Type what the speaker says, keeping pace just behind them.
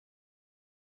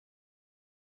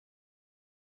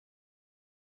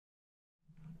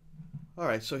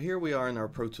Alright, so here we are in our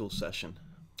Pro Tools session.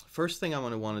 First thing I'm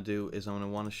going to want to do is I'm going to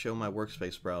want to show my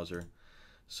workspace browser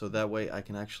so that way I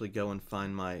can actually go and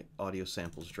find my audio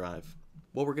samples drive.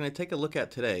 What we're going to take a look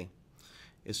at today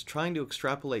is trying to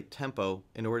extrapolate tempo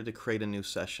in order to create a new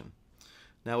session.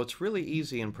 Now it's really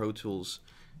easy in Pro Tools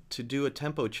to do a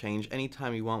tempo change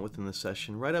anytime you want within the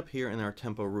session right up here in our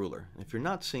tempo ruler. If you're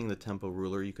not seeing the tempo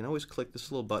ruler, you can always click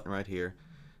this little button right here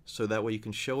so that way you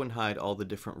can show and hide all the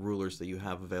different rulers that you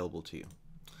have available to you.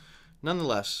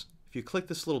 Nonetheless, if you click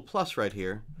this little plus right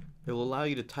here, it will allow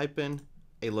you to type in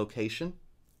a location,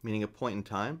 meaning a point in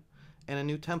time, and a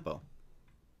new tempo.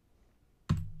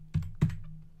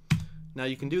 Now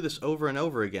you can do this over and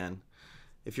over again.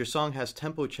 If your song has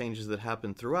tempo changes that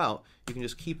happen throughout, you can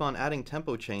just keep on adding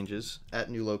tempo changes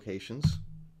at new locations.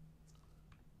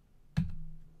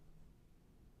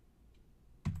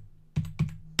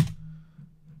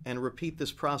 And repeat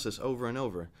this process over and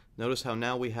over. Notice how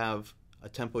now we have a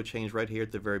tempo change right here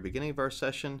at the very beginning of our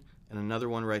session and another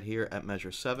one right here at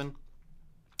measure 7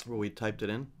 where we typed it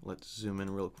in. Let's zoom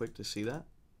in real quick to see that.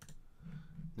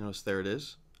 Notice there it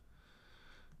is.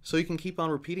 So you can keep on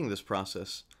repeating this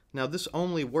process. Now this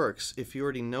only works if you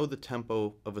already know the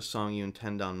tempo of a song you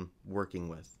intend on working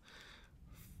with.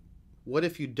 What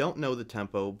if you don't know the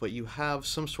tempo, but you have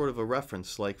some sort of a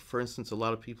reference? Like, for instance, a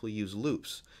lot of people use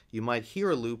loops. You might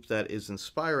hear a loop that is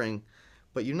inspiring,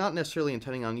 but you're not necessarily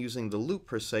intending on using the loop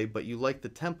per se, but you like the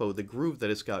tempo, the groove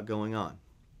that it's got going on.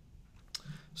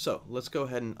 So let's go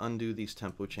ahead and undo these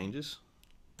tempo changes.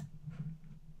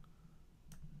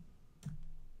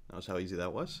 Notice how easy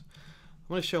that was. I'm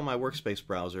going to show my workspace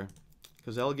browser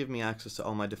because that'll give me access to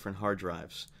all my different hard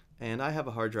drives. And I have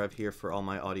a hard drive here for all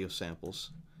my audio samples.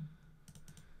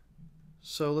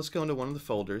 So let's go into one of the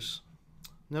folders.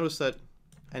 Notice that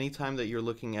anytime that you're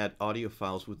looking at audio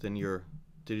files within your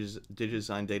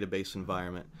DigiDesign database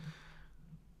environment,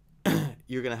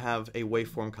 you're going to have a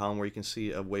waveform column where you can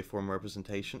see a waveform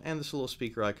representation and this little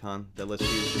speaker icon that lets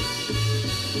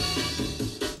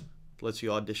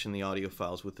you audition the audio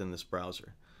files within this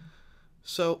browser.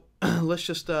 So let's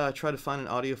just try to find an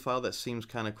audio file that seems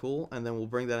kind of cool, and then we'll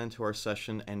bring that into our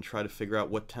session and try to figure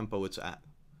out what tempo it's at.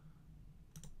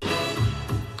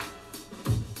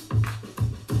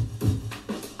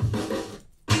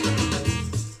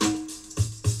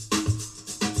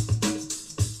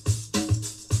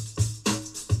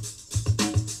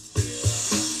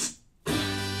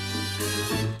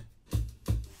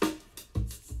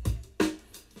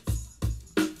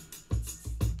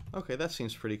 Okay, that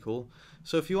seems pretty cool.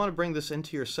 So if you want to bring this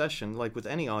into your session, like with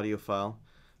any audio file,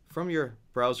 from your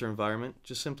browser environment,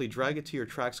 just simply drag it to your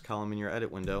tracks column in your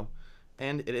edit window,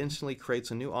 and it instantly creates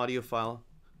a new audio file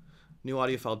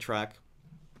track,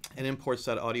 and imports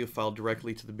that audio file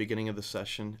directly to the beginning of the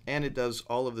session, and it does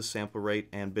all of the sample rate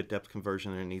and bit depth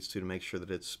conversion that it needs to make sure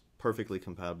that it's perfectly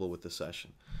compatible with the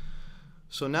session.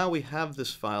 So now we have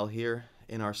this file here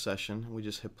in our session. We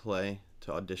just hit play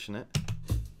to audition it.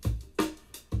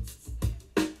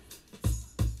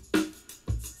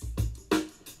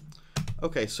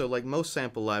 Okay, so like most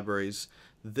sample libraries,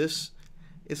 this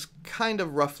is kind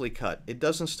of roughly cut. It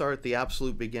doesn't start at the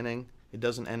absolute beginning, it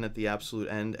doesn't end at the absolute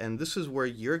end, and this is where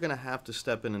you're going to have to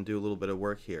step in and do a little bit of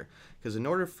work here. Because in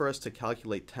order for us to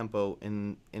calculate tempo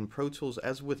in Pro Tools,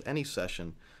 as with any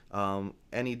session,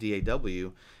 any DAW,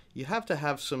 you have to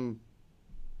have some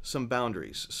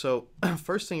boundaries. So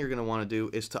first thing you're going to want to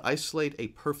do is to isolate a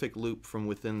perfect loop from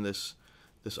within this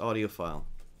audio file.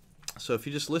 So if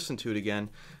you just listen to it again,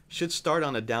 it should start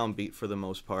on a downbeat for the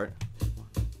most part.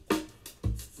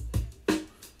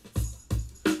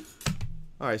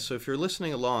 Alright, so if you're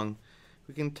listening along,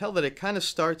 we can tell that it kind of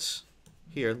starts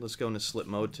here. Let's go into slip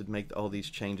mode to make all these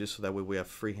changes so that way we have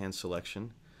freehand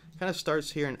selection. It kind of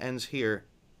starts here and ends here.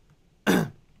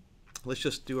 Let's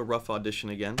just do a rough audition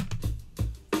again.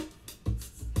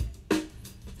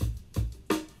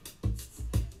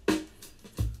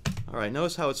 Alright,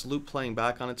 notice how it's loop playing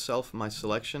back on itself, my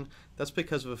selection. That's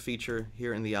because of a feature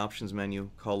here in the options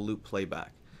menu called loop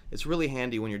playback. It's really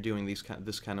handy when you're doing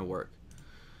this kind of work.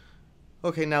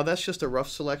 Okay, now that's just a rough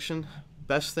selection.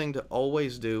 Best thing to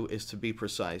always do is to be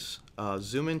precise.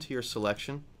 Zoom into your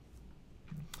selection.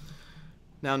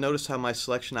 Now notice how my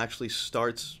selection actually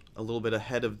starts a little bit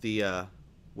ahead of the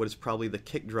what is probably the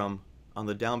kick drum on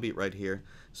the downbeat right here.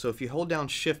 So if you hold down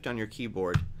Shift on your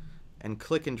keyboard and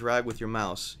click and drag with your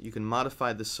mouse, you can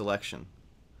modify this selection.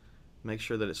 Make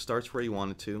sure that it starts where you want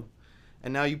it to.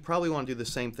 And now you probably want to do the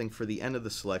same thing for the end of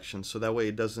the selection, so that way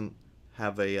it doesn't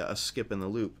have a skip in the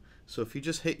loop. So if you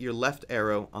just hit your left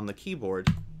arrow on the keyboard,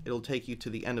 it'll take you to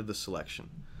the end of the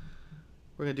selection.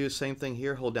 We're going to do the same thing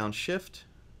here. Hold down Shift,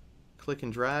 click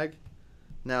and drag,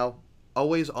 Now,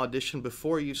 always audition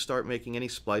before you start making any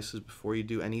splices, before you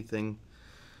do anything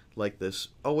like this.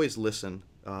 Always listen.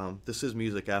 This is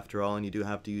music after all, and you do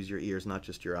have to use your ears, not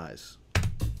just your eyes.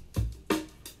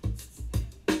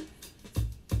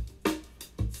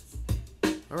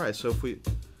 Alright, so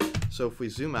if we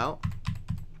zoom out,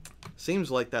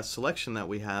 seems like that selection that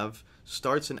we have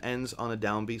starts and ends on a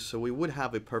downbeat, so we would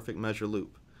have a perfect measure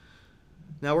loop.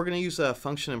 Now we're going to use a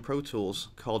function in Pro Tools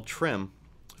called trim,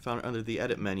 found under the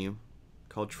edit menu,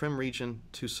 called trim region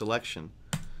to selection.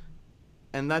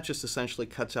 And that just essentially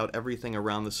cuts out everything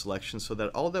around the selection so that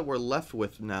all that we're left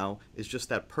with now is just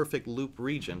that perfect loop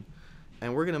region.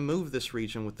 And we're going to move this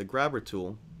region with the grabber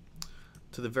tool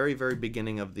to the very, very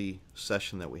beginning of the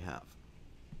session that we have.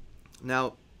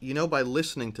 Now, you know by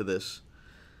listening to this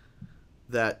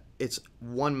that it's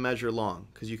one measure long,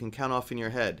 because you can count off in your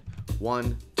head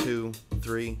 1, 2,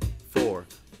 3, 4.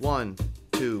 1,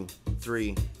 2,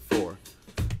 3, 4.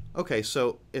 Okay,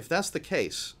 so if that's the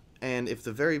case, and if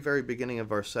the very, very beginning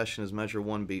of our session is measure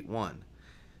 1, beat 1,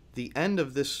 the end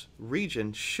of this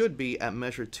region should be at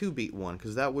measure 2, beat 1,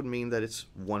 because that would mean that it's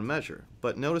one measure.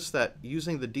 But notice that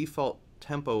using the default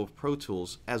tempo of Pro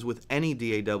Tools, as with any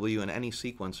DAW and any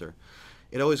sequencer,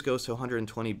 it always goes to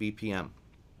 120 BPM.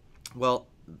 Well,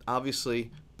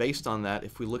 obviously, based on that,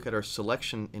 if we look at our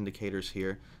selection indicators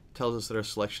here, it tells us that our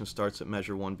selection starts at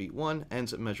measure 1, beat 1,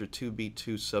 ends at measure 2, beat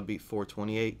 2, subbeat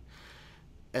 428.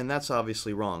 And that's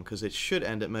obviously wrong, because it should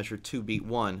end at measure 2, beat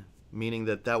 1, meaning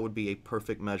that that would be a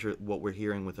perfect measure, what we're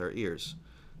hearing with our ears.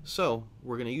 So,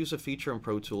 we're going to use a feature in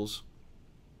Pro Tools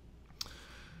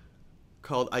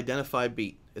called Identify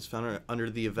Beat. It's found under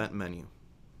the Event menu.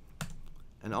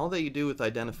 And all that you do with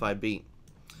Identify Beat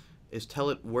is tell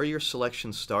it where your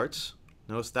selection starts.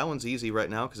 Notice that one's easy right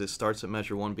now because it starts at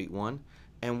measure 1, beat 1.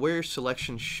 And where your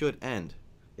selection should end.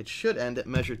 It should end at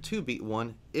measure 2, beat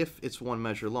 1 if it's one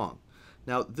measure long.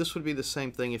 Now, this would be the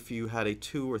same thing if you had a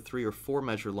 2 or 3 or 4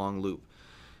 measure long loop.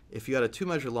 If you had a 2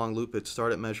 measure long loop, it'd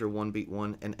start at measure 1, beat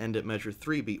 1 and end at measure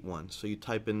 3, beat 1. So you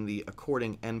type in the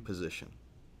according end position.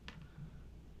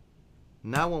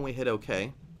 Now when we hit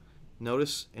OK,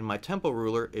 notice in my tempo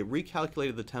ruler, it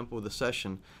recalculated the tempo of the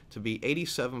session to be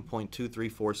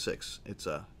 87.2346. It's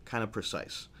kind of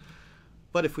precise.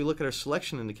 But if we look at our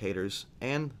selection indicators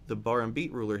and the bar and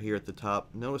beat ruler here at the top,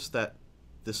 notice that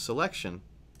this selection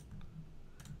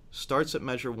starts at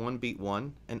measure 1, beat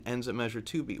 1 and ends at measure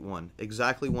 2, beat 1.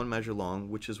 Exactly one measure long,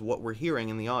 which is what we're hearing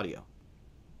in the audio.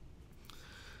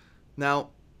 Now,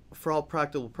 for all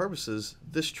practical purposes,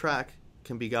 this track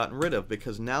can be gotten rid of,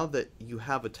 because now that you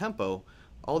have a tempo,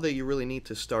 all that you really need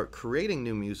to start creating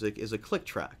new music is a click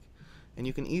track. And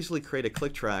you can easily create a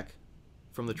click track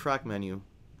from the track menu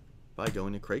by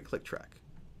going to create click track.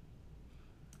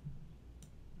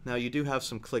 Now you do have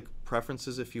some click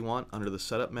preferences if you want under the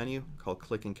setup menu called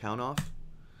click and count off.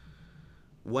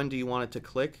 When do you want it to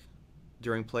click?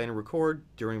 During play and record,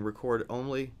 during record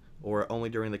only, or only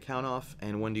during the count off,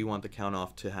 and when do you want the count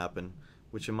off to happen,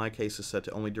 which in my case is set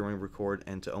to only during record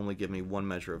and to only give me one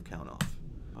measure of count off.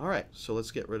 Alright, so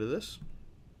let's get rid of this.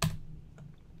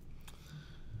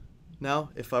 Now,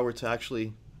 if I were to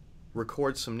actually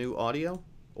record some new audio,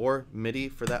 or MIDI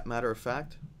for that matter of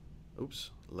fact,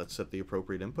 oops, let's set the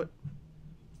appropriate input.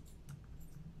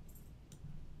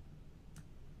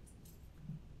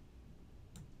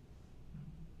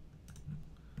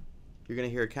 You're going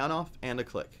to hear a count off and a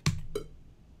click.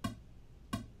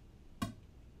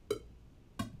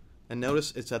 And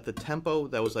notice it's at the tempo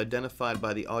that was identified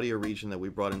by the audio region that we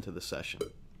brought into the session.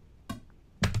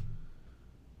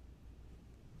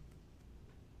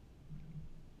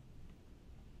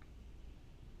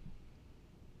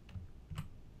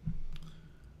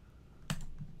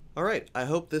 Alright, I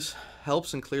hope this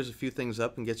helps and clears a few things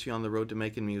up and gets you on the road to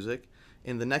making music.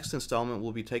 In the next installment,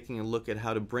 we'll be taking a look at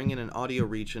how to bring in an audio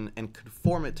region and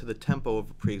conform it to the tempo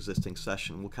of a pre-existing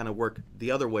session. We'll kind of work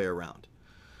the other way around.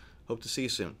 Hope to see you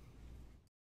soon.